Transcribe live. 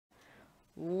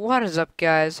What is up,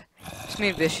 guys? It's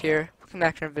me, Vish here. Welcome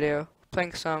back to a video.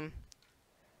 Playing some.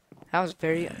 That was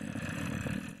very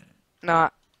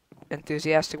not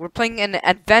enthusiastic. We're playing an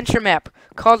adventure map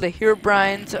called the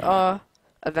Herobrine's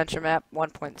Adventure Map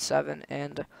 1.7.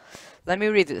 And let me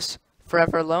read this.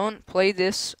 Forever Alone. Play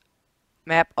this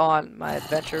map on my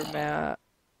adventure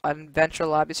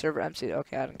lobby server MC.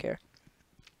 Okay, I don't care.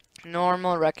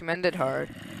 Normal, recommended, hard.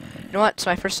 You know what? It's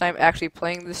my first time actually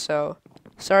playing this, so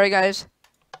sorry, guys.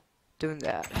 Doing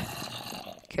that.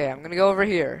 Okay, I'm gonna go over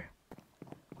here.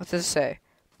 What does it say?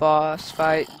 Boss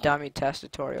fight dummy test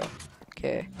tutorial.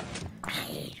 Okay.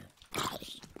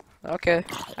 Okay,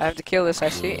 I have to kill this, I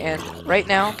see. And right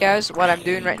now, guys, what I'm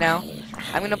doing right now,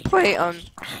 I'm gonna play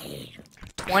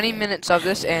 20 minutes of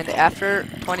this, and after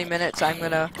 20 minutes, I'm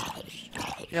gonna,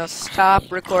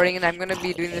 stop recording, and I'm gonna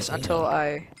be doing this until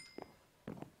I,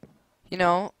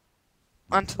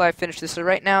 until I finish this. So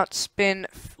right now, it's been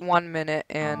 1 minute,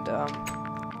 and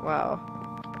wow.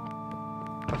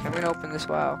 Okay, I'm gonna open this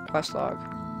quest log.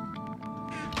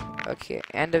 Okay,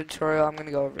 end of tutorial. I'm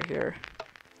gonna go over here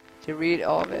to read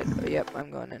all of it. Oh, yep,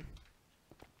 I'm going in.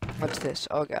 What's this?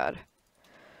 Oh god.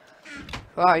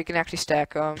 Wow, you can actually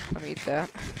stack them. Let me eat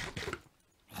that.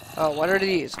 Oh, what are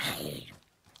these?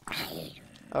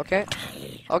 Okay.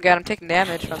 Oh god, I'm taking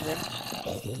damage from them.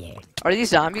 Are these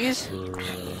zombies?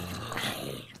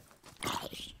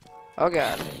 Oh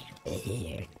god.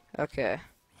 Okay.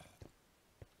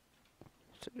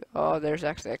 Oh, there's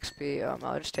actually XP.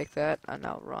 I'll just take that and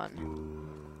I'll run.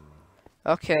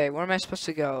 Okay, where am I supposed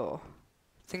to go?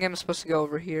 I think I'm supposed to go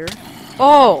over here.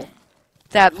 Oh!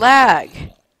 That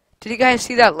lag! Did you guys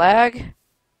see that lag?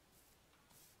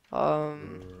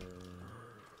 Okay.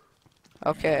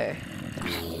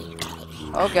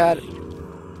 Oh god.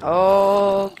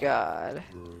 Oh god.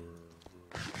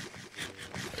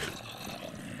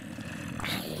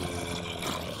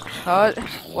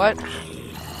 What?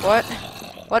 What?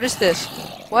 What is this?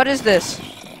 What is this?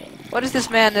 What is this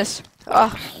madness?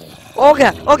 Oh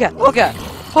god! Oh god! Oh god!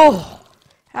 Oh!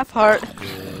 Half heart.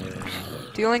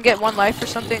 Do you only get one life or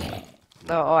something?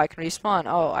 Oh, I can respawn.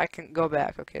 Oh, I can go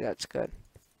back. Okay, that's good.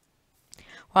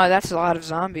 Wow, that's a lot of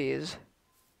zombies.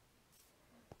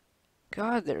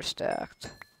 God, they're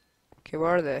stacked. Okay,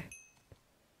 where are they?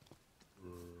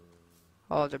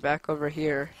 Oh, they're back over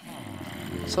here.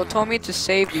 So it told me to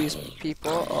save these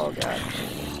people. Oh god.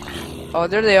 Oh,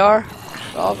 there they are.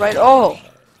 All right. Oh!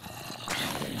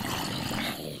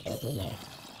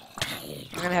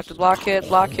 I'm gonna have to block it,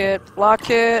 block it, block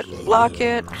it, block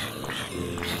it.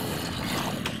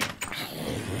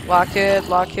 Block it,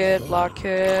 block it, block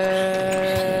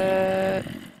it.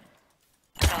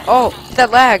 Oh,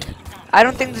 that lag. I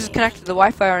don't think this is connected to the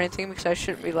Wi-Fi or anything because I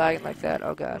shouldn't be lagging like that.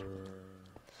 Oh god.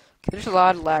 Okay, there's a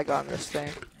lot of lag on this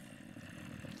thing.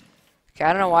 Okay,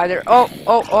 I don't know why they're. Oh,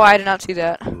 I did not see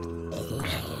that.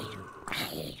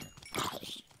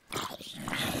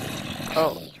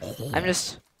 Oh, I'm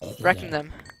just wrecking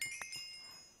them.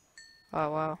 Oh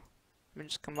wow. Let me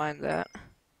just combine that.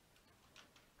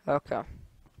 Okay.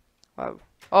 Wow.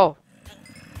 Oh.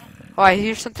 Oh, I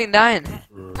hear something dying.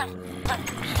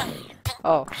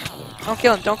 Oh. Don't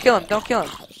kill him, don't kill him, don't kill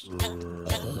him.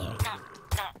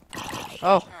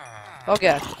 Oh. Oh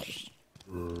god.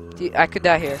 I could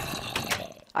die here.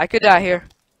 I could die here.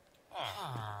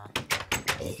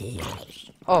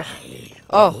 Oh.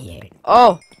 Oh.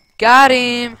 Oh. Got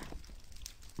him.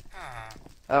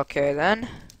 Okay then.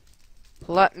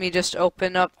 Let me just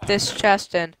open up this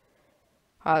chest and...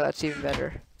 Oh, that's even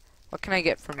better. What can I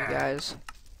get from you guys?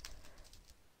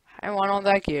 I want all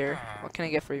that gear. What can I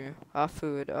get for you?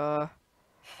 Food.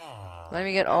 Let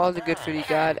me get all the good food you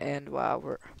got, and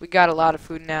wow, we got a lot of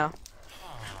food now.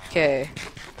 Okay.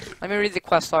 Let me read the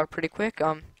quest log pretty quick.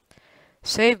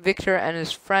 Save Victor and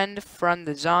his friend from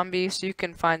the zombies. You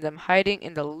can find them hiding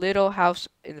in the little house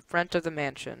in the front of the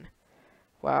mansion.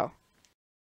 Wow.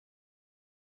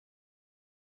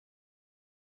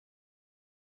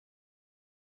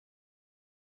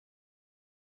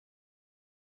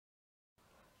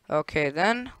 Okay,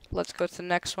 then let's go to the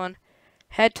next one.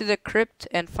 Head to the crypt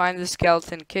and find the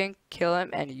Skeleton King, kill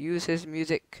him, and use his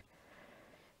music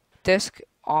disc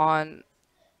on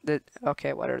the...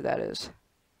 Okay, whatever that is.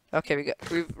 Okay,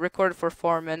 we've recorded for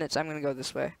 4 minutes. I'm gonna go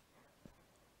this way.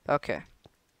 Okay.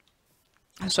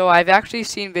 So I've actually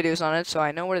seen videos on it, so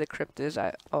I know where the crypt is.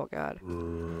 Oh god.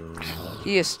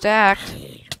 He is stacked.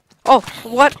 Oh,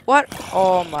 what?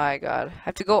 Oh my god. I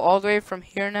have to go all the way from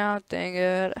here now? Dang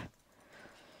it.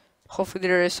 Hopefully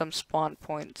there is some spawn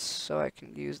points so I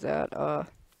can use that.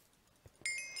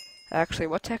 Actually,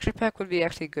 what texture pack would be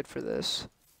actually good for this?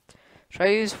 Should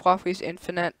I use Huawei's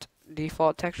Infinite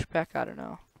default texture pack? I don't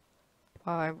know.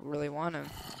 Oh, I really want him.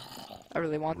 I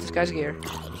really want this guy's gear.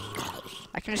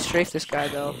 I can just strafe this guy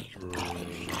though.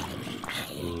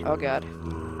 Oh god.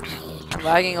 I'm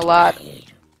lagging a lot.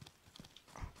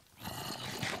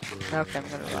 Okay, I'm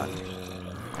gonna run.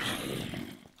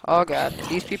 Oh god,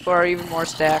 these people are even more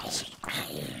stacked.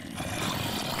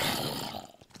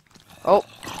 Oh.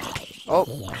 Oh.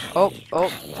 Oh.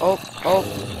 Oh. Oh. Oh.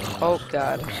 Oh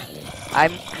god.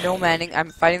 I'm no manning.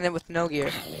 I'm fighting them with no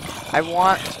gear. I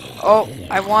want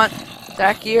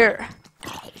that gear.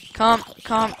 Come.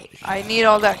 I need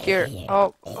all that gear.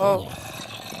 Oh.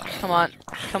 Come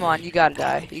on. You gotta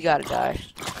die.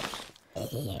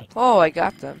 Oh, I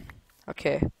got them.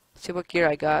 Okay. Let's see what gear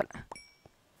I got.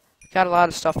 Got a lot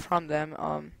of stuff from them.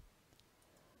 Wow,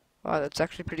 that's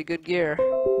actually pretty good gear.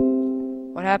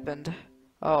 What happened?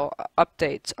 Oh,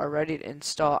 updates are ready to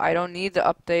install. I don't need the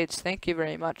updates. Thank you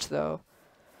very much, though.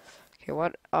 Okay,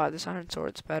 what? This iron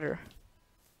sword's better.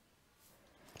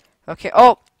 Okay.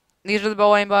 Oh, these are the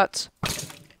bow aimbots.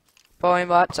 Bow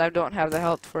aimbots. I don't have the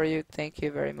health for you. Thank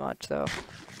you very much, though.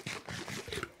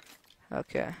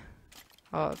 Okay.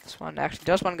 Oh, this one actually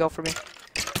does want to go for me.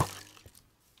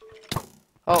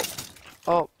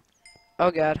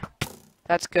 Oh god.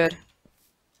 That's good.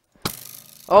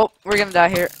 Oh, we're gonna die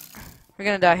here.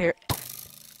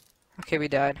 Okay, we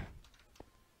died.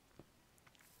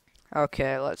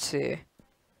 Okay, let's see.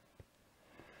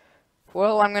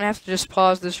 Well, I'm gonna have to just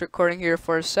pause this recording here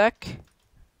for a sec.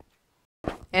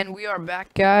 And we are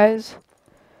back, guys.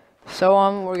 So,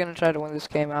 we're gonna try to win this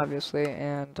game, obviously,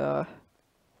 and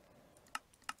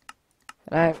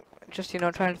I'm just,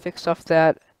 trying to fix stuff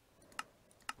that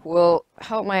will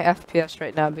help my FPS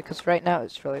right now, because right now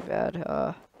it's really bad.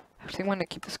 Actually, I'm gonna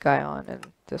keep this guy on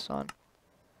and this on.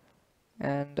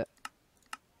 And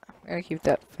I'm gonna keep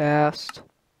that fast.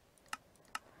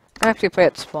 I actually play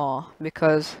it small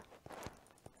because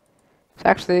it's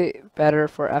actually better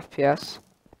for FPS.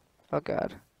 Oh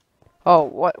god. Oh,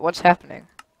 what's happening?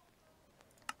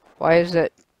 Why is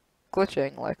it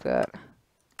glitching like that?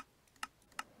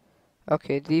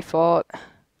 Okay, default.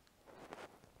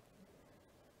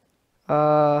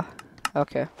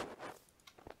 Okay.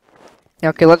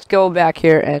 Okay, let's go back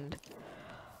here and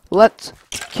let's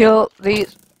kill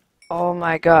these. Oh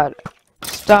my god.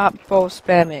 Stop bow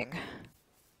spamming.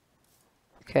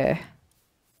 Okay.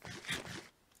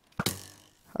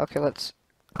 Okay, let's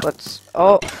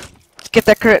get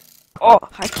that crit. Oh,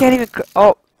 I can't even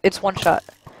oh, it's one shot.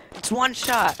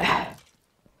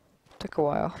 Took a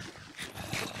while.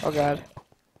 Oh god.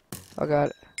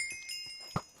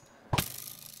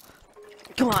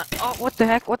 Come on. Oh, what the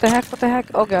heck?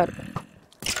 Oh god.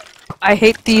 I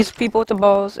hate these people with the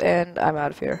bows, and I'm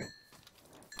out of here.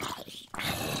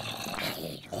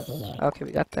 Okay,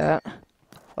 we got that.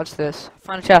 What's this?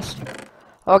 Find a chest.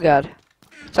 Oh god.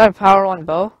 Is that a power 1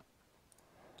 bow?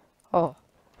 Oh,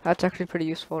 that's actually pretty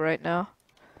useful right now.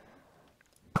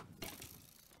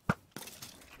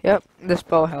 Yep, this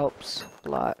bow helps a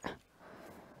lot.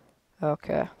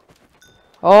 Okay.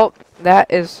 Oh,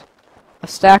 that is a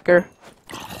stacker.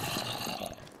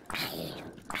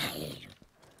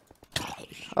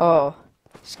 Oh,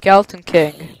 Skeleton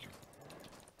King.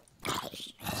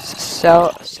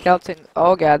 Skeleton.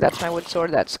 Oh god, that's my wood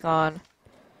sword. That's gone.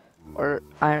 Or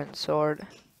iron sword.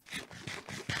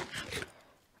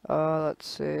 Let's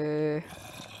see.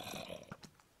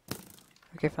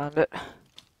 Okay, found it.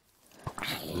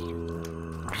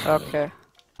 Okay.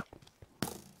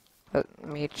 Let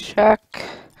me check.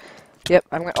 Yep,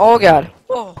 I'm gonna. Oh god.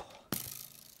 Oh.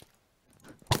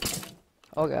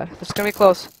 Oh god, this is gonna be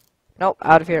close. Nope,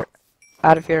 out of here.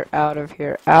 Oh,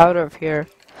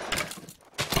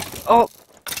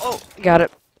 got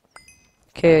it.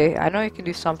 Okay, I know you can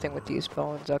do something with these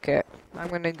bones. Okay, I'm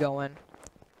gonna go in.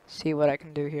 See what I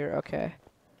can do here. Okay.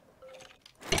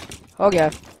 Oh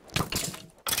god.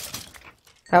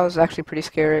 That was actually pretty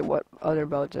scary. What other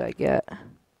bow did I get?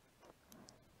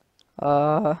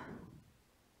 They're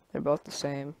both the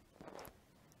same.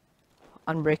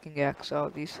 Unbreaking X. Oh,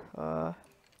 these,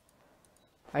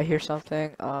 I hear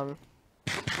something.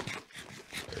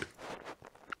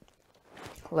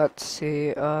 Let's see.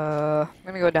 I'm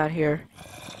gonna go down here.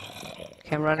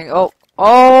 Okay, I'm running.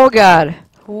 Oh god!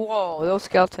 Whoa, those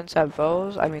skeletons have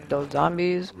bows. I mean, those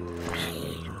zombies.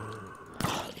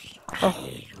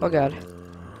 Oh god.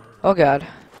 Oh god.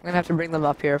 I'm gonna have to bring them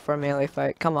up here for a melee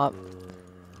fight. Come up.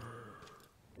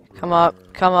 Come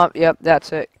up. Yep,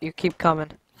 that's it. You keep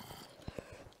coming.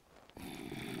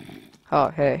 Oh,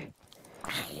 hey.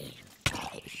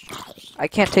 I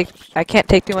can't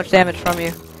take too much damage from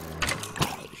you.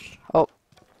 Oh.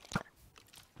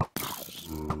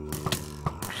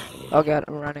 Oh god,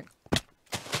 I'm running.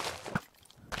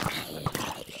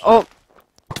 Oh!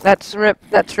 That's rip,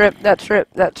 that's rip, that's rip,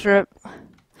 that's rip.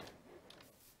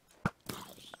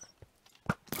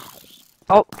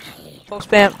 Oh! Full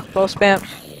spam, full spam,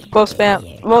 full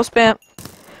spam, full spam.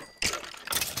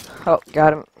 Oh,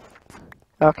 got him.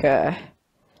 Okay.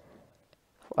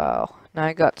 Wow. Now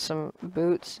I got some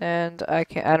boots and I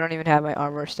don't even have my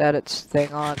armor status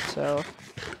thing on, so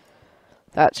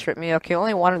that stripped me. Okay,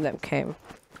 only one of them came.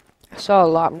 I saw a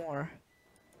lot more.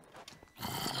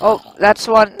 Oh, that's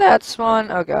one, that's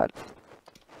one. Oh god.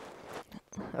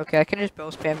 Okay, I can just bow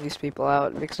spam these people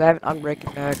out because I have an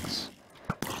unbreaking axe.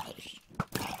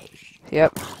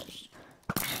 Yep.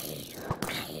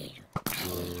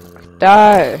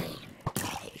 Die!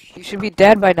 You should be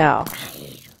dead by now.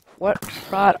 What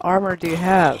prot armor do you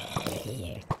have?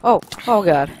 Oh, oh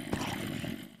god.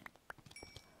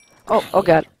 Oh, oh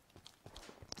god.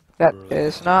 That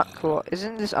is not cool.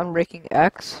 Isn't this Unbreaking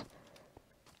X?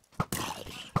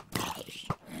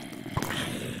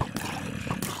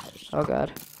 Oh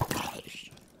god.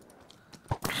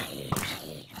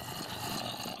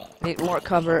 Need more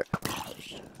cover.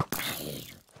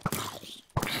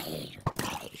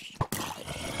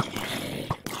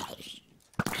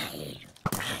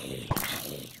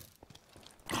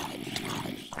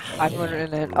 I'm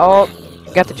running in. Oh,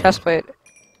 got the chest plate.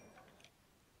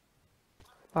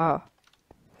 Wow.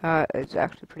 It's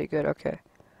actually pretty good. Okay.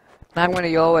 Now I'm gonna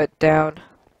YOLO it down.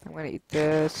 I'm gonna eat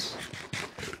this.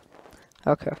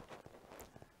 Okay.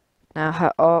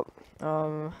 Now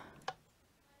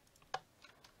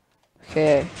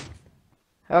okay.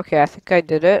 Okay, I think I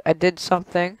did it. I did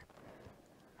something.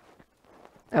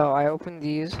 Oh, I opened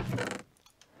these.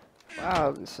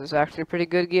 Wow, this is actually pretty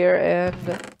good gear,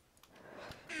 and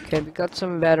okay, we got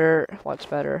some better. What's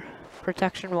better?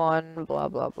 Protection 1, blah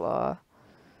blah blah.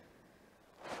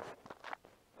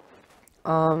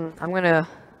 I'm gonna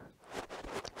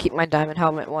keep my diamond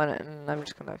helmet one, and I'm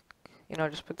just gonna, you know,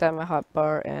 just put that in my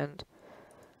hotbar, and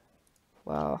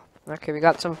wow. Okay, we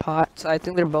got some pots. I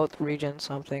think they're both regen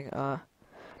something.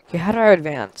 Okay, how do I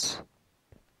advance?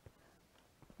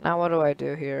 Now what do I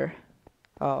do here?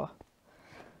 Oh.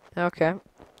 Okay.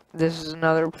 This is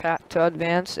another path to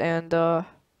advance, and oh,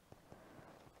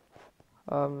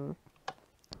 oh,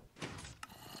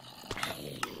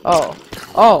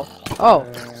 oh,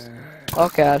 oh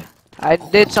god. I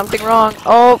did something wrong.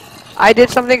 Oh, I did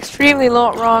something extremely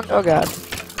wrong. Oh god.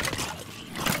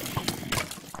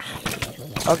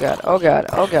 Oh god, oh god,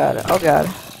 oh god, oh god.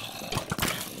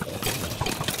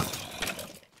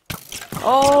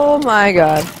 Oh my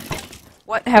god.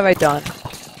 What have I done?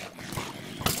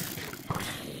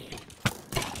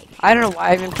 I don't know why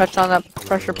I even touched on that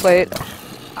pressure plate.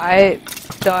 I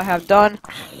have done.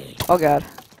 Oh god.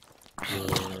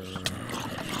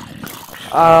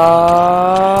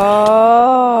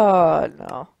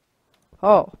 No.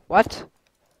 Oh, what?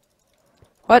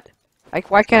 What?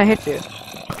 Like, why can't I hit you?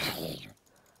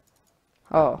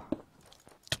 Oh.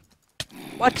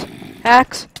 What?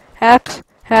 Hacks? Hacks?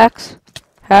 Hacks?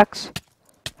 Hacks?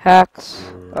 Hacks?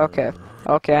 Okay.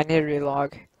 Okay, I need to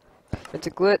relog. It's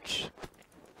a glitch.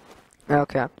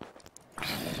 Okay.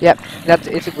 Yep,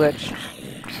 it's a glitch.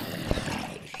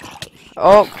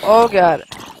 Oh, oh god.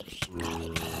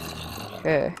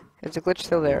 Okay, it's a glitch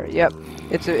still there. Yep,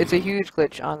 it's a huge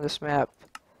glitch on this map.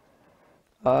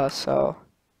 So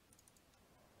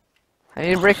I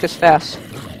need to break this fast.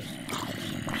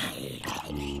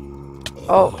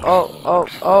 Oh, oh, oh,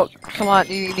 oh! Come on,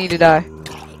 you need to die.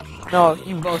 No,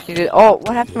 you both need it. Oh,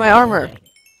 what happened to my armor?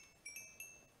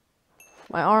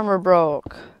 My armor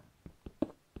broke.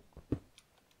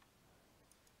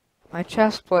 My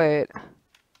chest plate.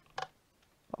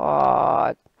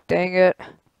 Aw, dang it.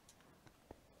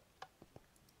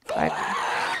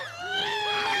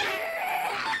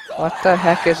 What the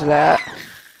heck is that?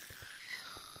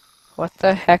 What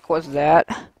the heck was that?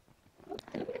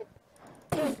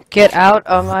 Get out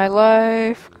of my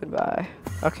life. Goodbye.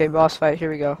 Okay, boss fight.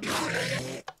 Here we go.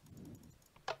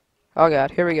 Oh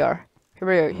god, here we are. Here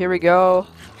we go. Here we go.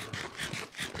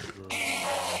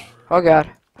 Oh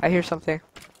god, I hear something.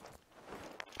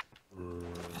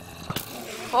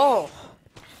 Oh!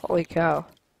 Holy cow.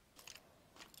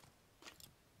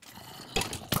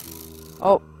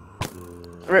 Oh!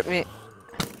 Rip me.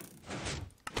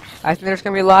 I think there's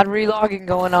gonna be a lot of relogging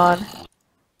going on.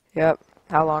 Yep.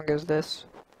 How long is this?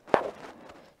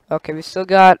 Okay, we still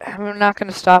got... I'm not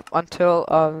gonna stop until,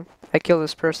 I kill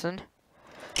this person.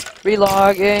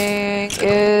 Relogging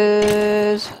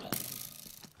is...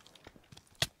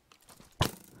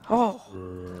 Oh!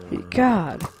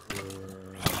 God.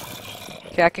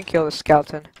 Okay, I can kill the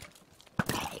skeleton.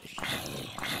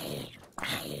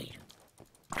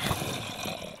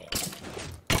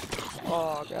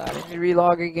 Oh god, I need to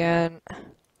relog again.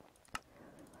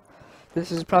 This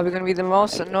is probably gonna be the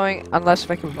most annoying, unless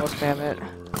if I can both spam it.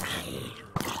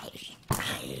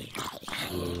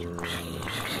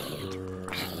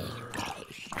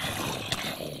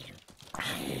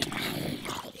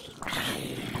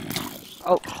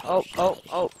 Oh, oh, oh,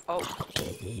 oh, oh.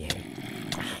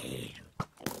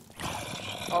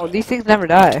 Oh, these things never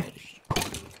die.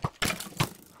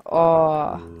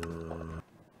 Oh.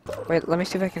 Wait, let me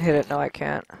see if I can hit it. No, I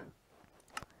can't.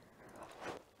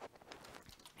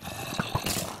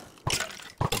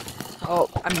 Oh,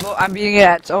 I'm beating it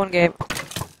at its own game.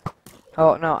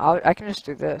 Oh no, I can just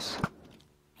do this.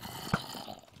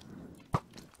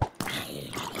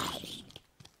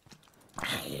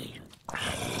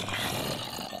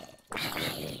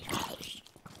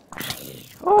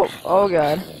 Oh, oh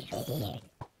god.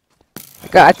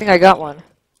 I think I got one.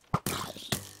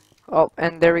 Oh,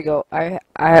 and there we go.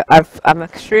 I'm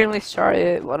extremely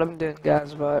sorry what I'm doing,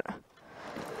 guys, but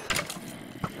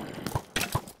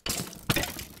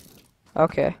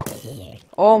okay.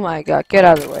 Oh my god, get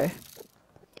out of the way.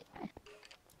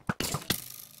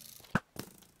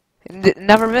 It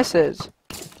never misses.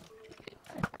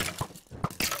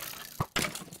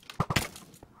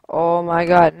 Oh my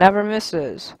god, never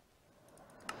misses.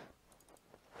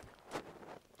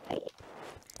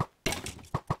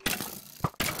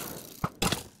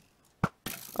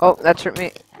 Oh, that's hurt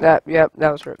me. Yep,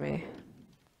 that was hurt me.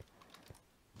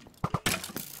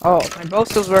 Oh, my bow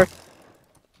stills work.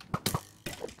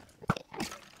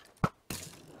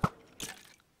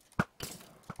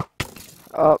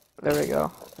 Oh, there we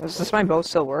go. Does this my bow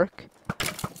still work?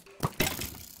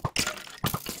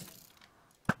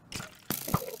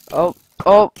 Oh,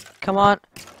 oh, come on.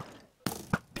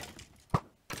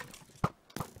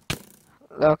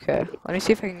 Okay, let me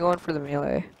see if I can go in for the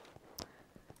melee.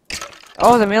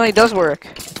 Oh, the melee does work.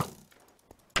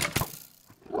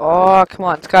 Oh, come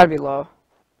on, it's gotta be low.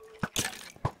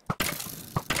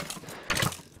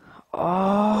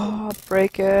 Oh,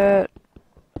 break it.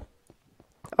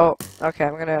 Oh, okay,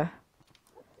 I'm gonna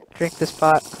drink this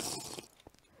pot.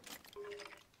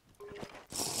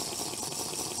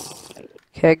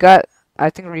 Okay, I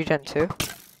think regen 2.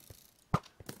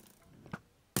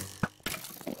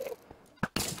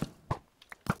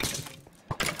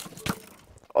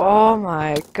 Oh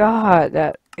my god,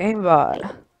 that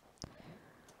aimbot.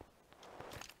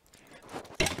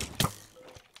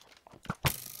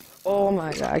 Oh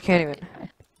my god, I can't even.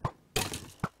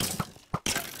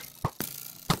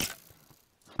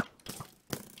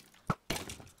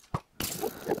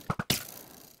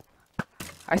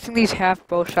 I think these half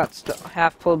pulled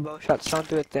bow shots don't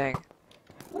do a thing.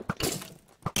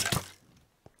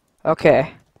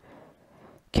 Okay.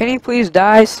 Can he please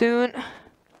die soon?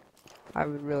 I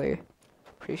would really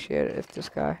appreciate it if this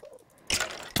guy.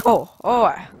 Oh,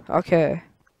 okay.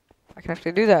 I can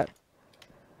actually do that.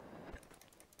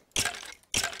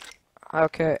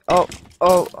 Okay. Oh,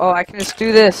 I can just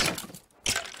do this.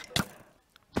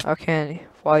 Okay,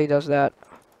 while he does that.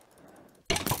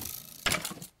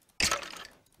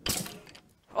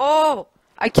 Oh,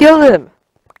 I killed him.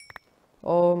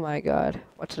 Oh my god.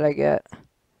 What did I get?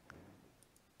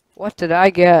 What did I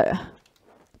get?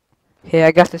 Hey,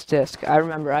 I got this disc. I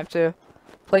remember. I have to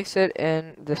place it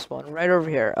in this one right over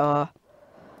here.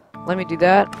 Let me do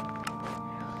that.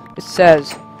 It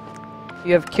says,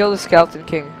 you have killed the Skeleton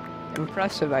King.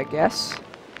 Impressive, I guess.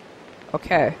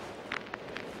 Okay.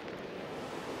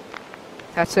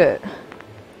 That's it.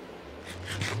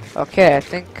 Okay, I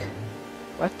think...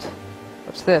 What?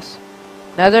 What's this?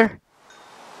 Nether?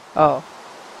 Oh.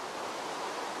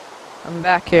 I'm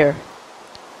back here.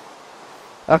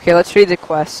 Okay, let's read the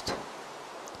quest.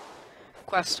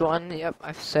 Quest 1, yep,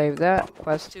 I've saved that.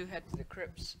 Quest 2, head to the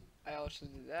crypts. I also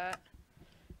did that.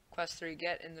 Quest 3,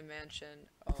 get in the mansion.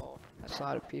 Oh, that's a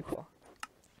lot of people.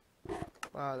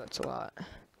 Wow, that's a lot.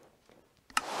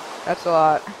 That's a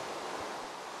lot.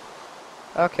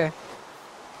 Okay.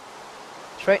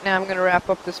 So right now I'm gonna wrap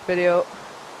up this video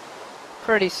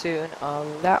pretty soon.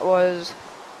 That was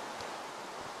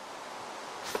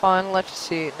fun. Let's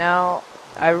see. Now,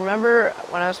 I remember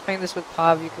when I was playing this with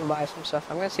Pav, you can buy some stuff.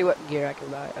 I'm gonna see what gear I can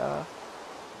buy.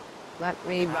 Let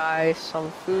me buy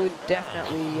some food.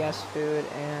 Definitely yes, food.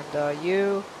 And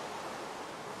you.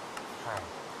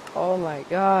 Oh my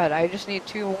god, I just need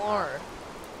 2 more.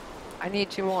 I need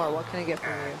 2 more. What can I get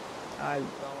from you?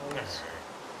 Bones.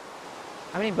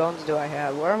 How many bones do I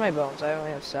have? Where are my bones? I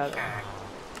only have 7.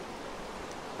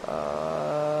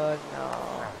 No.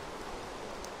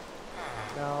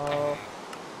 No.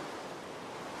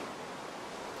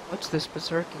 What's this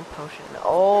berserking potion?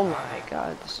 Oh my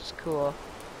god, this is cool.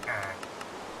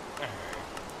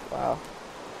 Wow.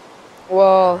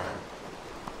 Well,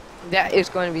 that is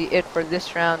going to be it for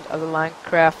this round of the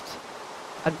Minecraft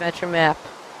adventure map.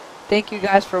 Thank you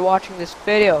guys for watching this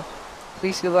video.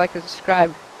 Please leave a like and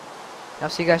subscribe. I'll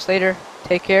see you guys later.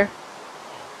 Take care.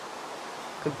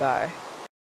 Goodbye.